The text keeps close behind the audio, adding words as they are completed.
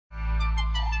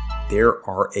There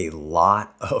are a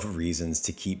lot of reasons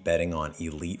to keep betting on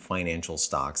elite financial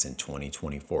stocks in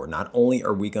 2024. Not only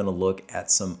are we going to look at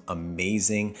some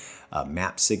amazing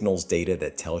map signals data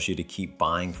that tells you to keep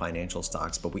buying financial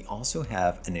stocks, but we also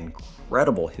have an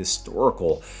incredible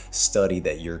historical study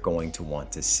that you're going to want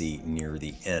to see near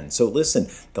the end. So listen,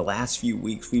 the last few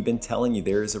weeks we've been telling you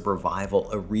there is a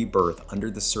revival, a rebirth under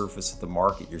the surface of the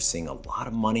market. You're seeing a lot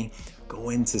of money go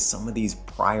into some of these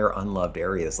prior unloved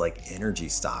areas like energy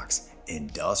stocks,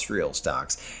 industrial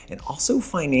stocks, and also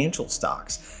financial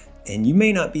stocks. And you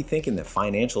may not be thinking that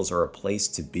financials are a place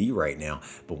to be right now,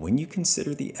 but when you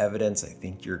consider the evidence, I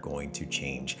think you're going to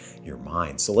change your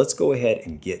mind. So let's go ahead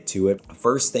and get to it.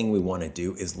 First thing we want to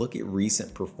do is look at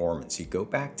recent performance. You go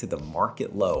back to the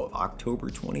market low of October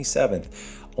 27th,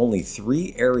 only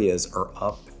 3 areas are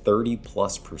up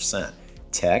 30+%.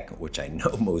 Tech, which I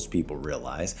know most people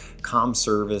realize, comm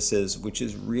services, which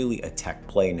is really a tech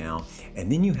play now,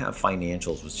 and then you have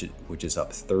financials, which is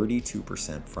up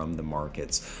 32% from the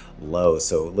market's low.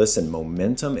 So listen,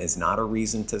 momentum is not a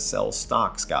reason to sell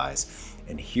stocks, guys.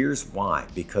 And here's why,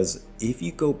 because if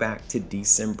you go back to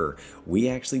December, we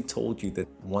actually told you that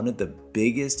one of the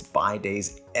biggest buy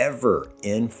days ever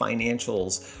in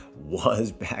financials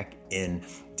was back in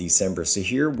December. So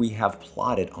here we have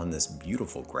plotted on this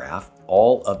beautiful graph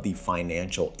all of the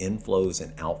financial inflows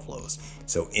and outflows.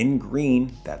 So in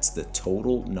green, that's the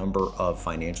total number of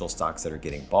financial stocks that are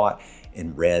getting bought.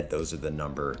 In red, those are the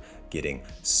number getting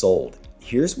sold.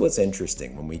 Here's what's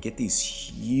interesting. When we get these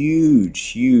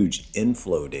huge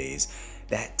inflow days,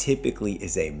 that typically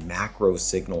is a macro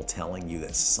signal telling you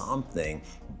that something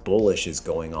bullish is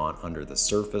going on under the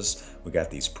surface. We got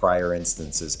these prior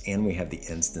instances and we have the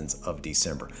instance of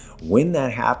December. When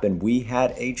that happened, we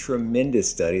had a tremendous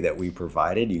study that we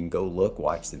provided. You can go look,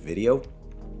 watch the video.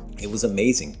 It was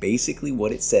amazing. Basically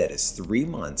what it said is 3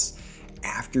 months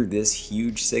after this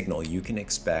huge signal, you can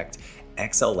expect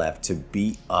XLF to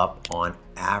be up on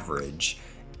average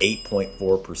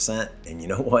 8.4%. And you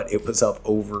know what? It was up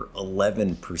over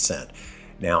 11%.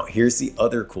 Now, here's the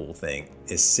other cool thing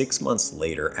is 6 months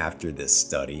later after this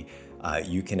study,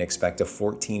 you can expect a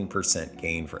 14%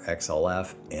 gain for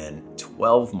XLF, and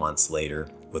 12 months later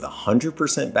with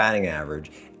 100% batting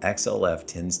average, XLF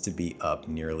tends to be up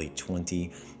nearly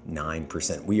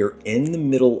 29%. We are in the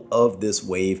middle of this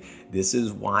wave. This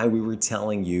is why we were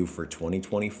telling you for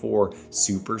 2024,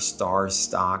 superstar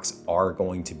stocks are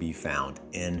going to be found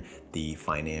in the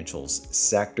financials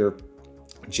sector.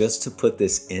 Just to put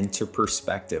this into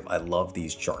perspective, I love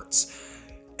these charts.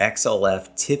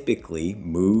 XLF typically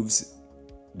moves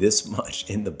this much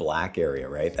in the black area,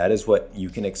 right? That is what you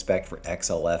can expect for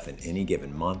XLF in any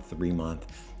given month, 3 month,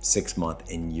 6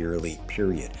 month, and yearly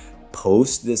period.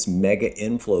 Post this mega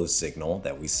inflow signal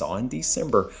that we saw in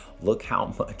December, look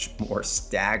how much more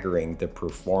staggering the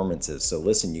performance is. So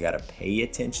listen, you got to pay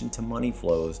attention to money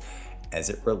flows as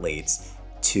it relates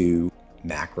to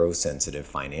macro sensitive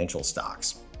financial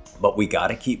stocks. But we got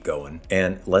to keep going,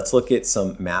 and let's look at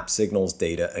some map signals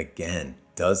data again.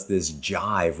 Does this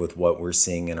jive with what we're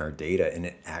seeing in our data? And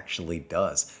it actually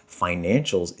does.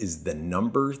 Financials is the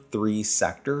number 3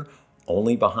 sector,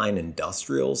 only behind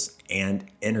industrials and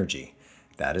energy.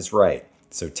 That is right.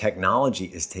 So technology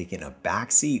is taking a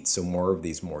back seat, so more of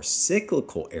these more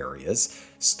cyclical areas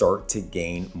start to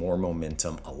gain more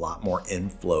momentum, a lot more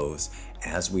inflows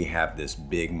as we have this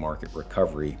big market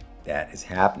recovery that is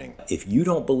happening. If you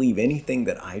don't believe anything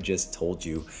that I just told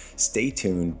you, stay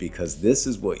tuned, because this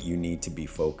is what you need to be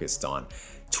focused on.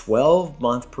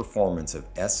 12-month performance of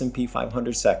S&P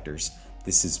 500 sectors.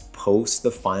 This is post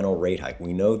the final rate hike.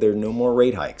 We know there are no more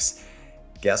rate hikes.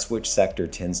 Guess which sector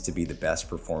tends to be the best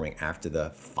performing after the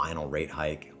final rate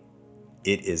hike?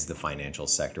 It is the financial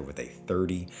sector with a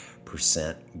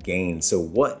 30% gain. So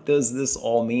what does this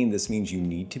all mean? This means you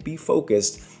need to be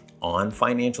focused on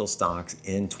financial stocks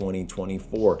in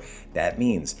 2024. That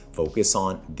means focus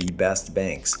on the best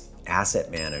banks, asset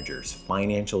managers,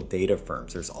 financial data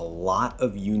firms. There's a lot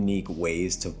of unique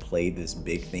ways to play this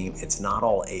big theme. It's not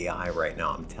all AI right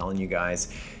now, I'm telling you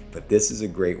guys, but this is a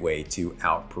great way to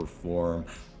outperform.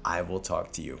 I will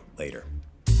talk to you later.